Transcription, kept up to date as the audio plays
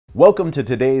Welcome to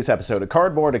today's episode of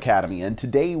Cardboard Academy, and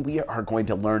today we are going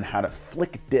to learn how to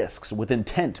flick discs with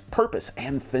intent, purpose,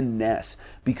 and finesse,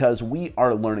 because we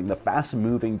are learning the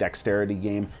fast-moving dexterity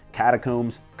game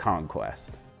Catacombs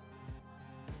Conquest.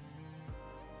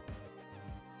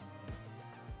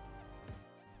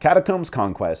 Catacombs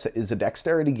Conquest is a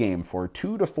dexterity game for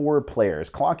 2 to 4 players,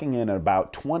 clocking in at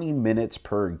about 20 minutes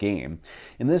per game.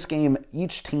 In this game,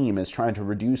 each team is trying to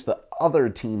reduce the other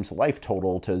team's life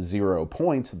total to 0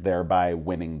 points, thereby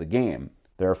winning the game.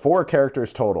 There are 4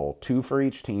 characters total, 2 for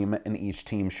each team, and each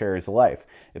team shares life.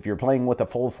 If you're playing with a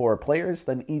full 4 players,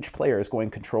 then each player is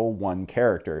going to control 1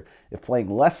 character. If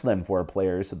playing less than 4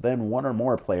 players, then 1 or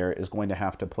more player is going to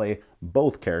have to play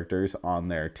both characters on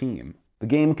their team. The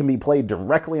game can be played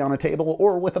directly on a table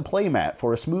or with a playmat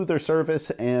for a smoother surface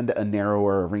and a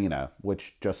narrower arena,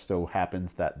 which just so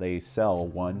happens that they sell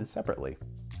one separately.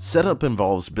 Setup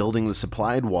involves building the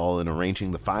supplied wall and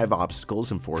arranging the 5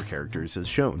 obstacles and 4 characters as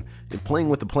shown. If playing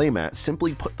with the playmat,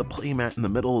 simply put the playmat in the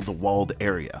middle of the walled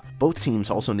area. Both teams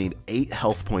also need 8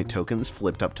 health point tokens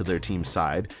flipped up to their team's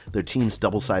side, their team's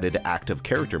double-sided active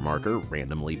character marker,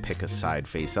 randomly pick a side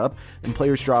face up, and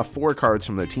players draw 4 cards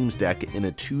from their team's deck in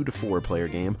a 2 to 4 player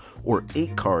game, or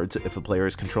 8 cards if a player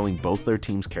is controlling both their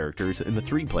team's characters in a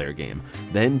 3-player game.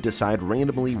 Then decide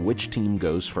randomly which team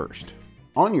goes first.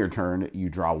 On your turn, you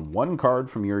draw 1 card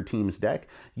from your team's deck,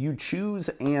 you choose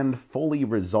and fully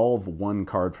resolve 1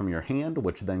 card from your hand,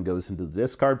 which then goes into the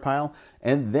discard pile,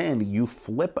 and then you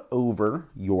flip over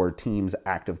your team's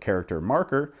active character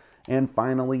marker, and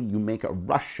finally you make a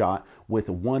rush shot with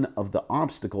one of the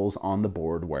obstacles on the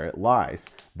board where it lies.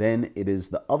 Then it is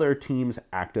the other team's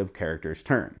active character's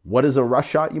turn. What is a rush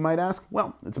shot, you might ask?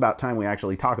 Well, it's about time we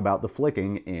actually talk about the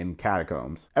flicking in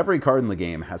Catacombs. Every card in the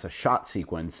game has a shot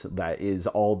sequence that is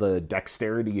all the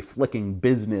dexterity flicking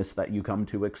business that you come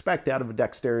to expect out of a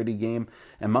dexterity game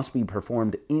and must be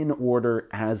performed in order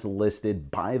as listed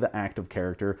by the active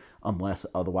character unless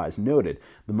otherwise noted.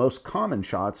 The most common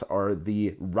shots are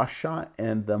the rush shot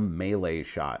and the melee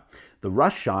shot. The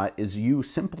rush shot is you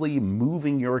simply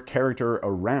moving your character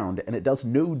around, and it does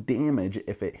no damage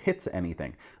if it hits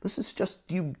anything. This is just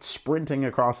you sprinting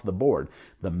across the board.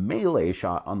 The melee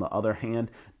shot, on the other hand,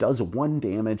 does 1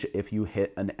 damage if you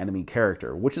hit an enemy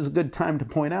character, which is a good time to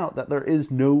point out that there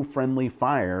is no friendly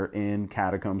fire in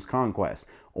Catacombs Conquest.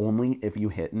 Only if you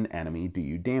hit an enemy do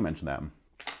you damage them.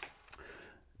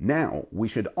 Now, we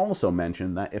should also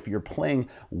mention that if you're playing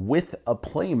with a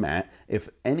playmat, if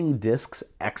any discs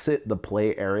exit the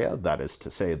play area, that is to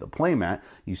say the playmat,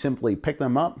 you simply pick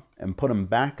them up and put them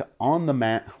back on the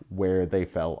mat where they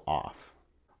fell off.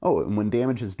 Oh, and when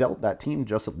damage is dealt, that team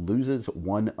just loses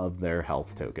 1 of their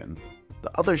health tokens.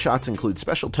 The other shots include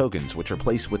special tokens, which are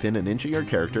placed within an inch of your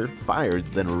character, fired,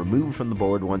 then removed from the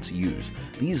board once used.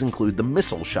 These include the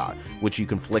missile shot, which you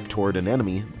can flick toward an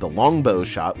enemy, the longbow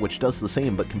shot, which does the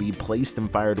same but can be placed and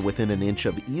fired within an inch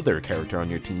of either character on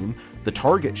your team, the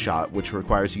target shot, which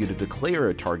requires you to declare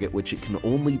a target which it can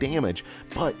only damage,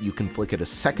 but you can flick it a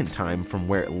second time from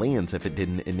where it lands if it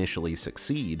didn't initially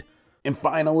succeed. And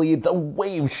finally, the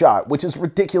wave shot, which is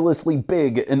ridiculously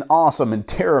big and awesome and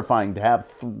terrifying to have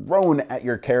thrown at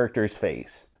your character's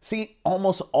face. See,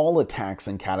 almost all attacks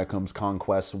in Catacombs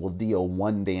Conquest will deal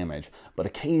 1 damage, but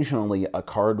occasionally a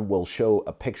card will show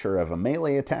a picture of a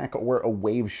melee attack or a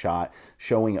wave shot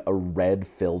showing a red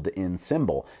filled-in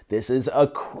symbol. This is a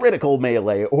critical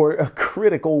melee or a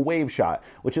critical wave shot,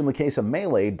 which in the case of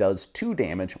melee does 2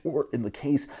 damage, or in the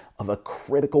case of a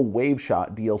critical wave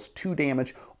shot deals 2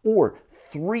 damage or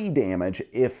 3 damage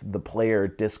if the player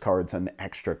discards an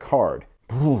extra card.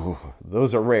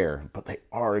 Those are rare, but they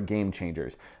are game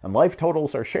changers. And life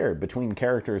totals are shared between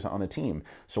characters on a team,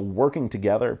 so working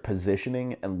together,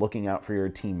 positioning, and looking out for your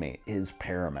teammate is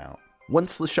paramount.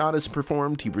 Once the shot is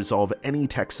performed, you resolve any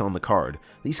text on the card.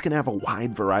 These can have a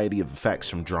wide variety of effects,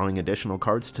 from drawing additional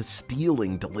cards to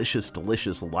stealing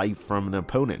delicious life from an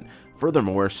opponent.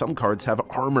 Furthermore, some cards have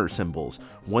armor symbols.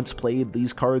 Once played,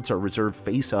 these cards are reserved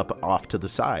face up off to the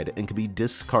side and can be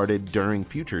discarded during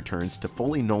future turns to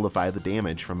fully nullify the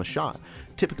damage from a shot.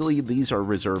 Typically, these are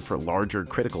reserved for larger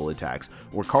critical attacks,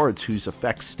 or cards whose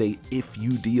effects state if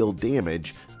you deal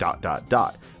damage ...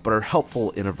 but are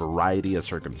helpful in a variety of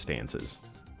circumstances.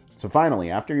 So finally,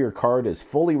 after your card is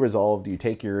fully resolved, you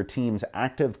take your team's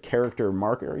active character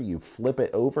marker, you flip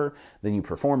it over, then you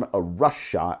perform a rush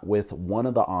shot with 1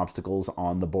 of the obstacles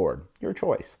on the board. Your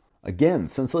choice. Again,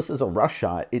 since this is a rush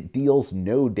shot, it deals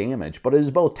no damage, but it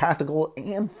is both tactical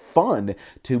and fun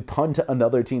to punt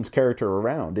another team's character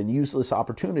around and use this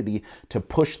opportunity to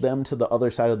push them to the other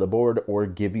side of the board or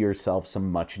give yourself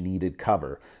some much needed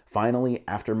cover. Finally,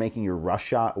 after making your rush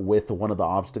shot with one of the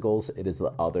obstacles, it is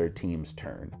the other team's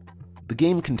turn. The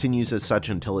game continues as such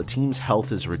until a team's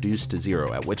health is reduced to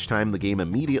 0, at which time the game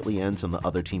immediately ends and the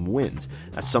other team wins.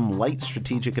 As some light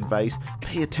strategic advice,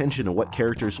 pay attention to what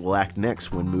characters will act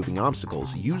next when moving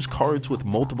obstacles. Use cards with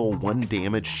multiple 1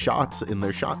 damage shots in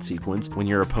their shot sequence when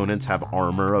your opponents have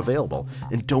armor available.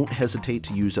 And don't hesitate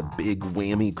to use a big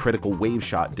whammy critical wave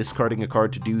shot, discarding a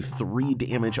card to do 3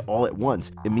 damage all at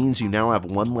once. It means you now have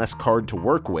 1 less card to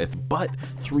work with, but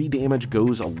 3 damage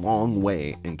goes a long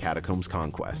way in Catacombs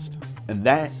Conquest. And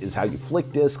that is how you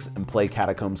flick discs and play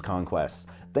Catacombs Conquest.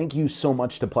 Thank you so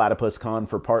much to Platypus Con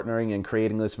for partnering and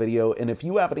creating this video, and if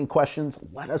you have any questions,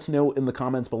 let us know in the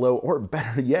comments below, or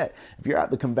better yet, if you're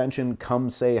at the convention, come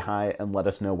say hi and let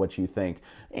us know what you think.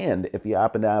 And if you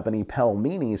happen to have any Pell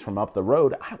Meanies from up the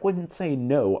road, I wouldn't say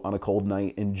no on a cold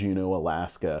night in Juneau,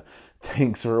 Alaska.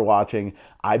 Thanks for watching.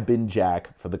 I've been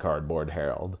Jack for the Cardboard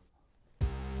Herald.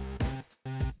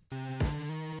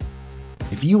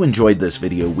 If you enjoyed this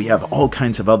video, we have all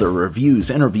kinds of other reviews,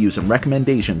 interviews, and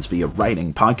recommendations via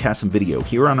writing, podcasts, and video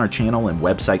here on our channel and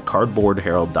website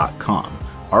cardboardherald.com.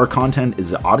 Our content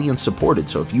is audience supported,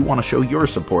 so if you want to show your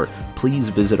support, please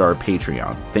visit our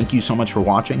Patreon. Thank you so much for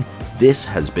watching. This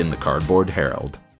has been the Cardboard Herald.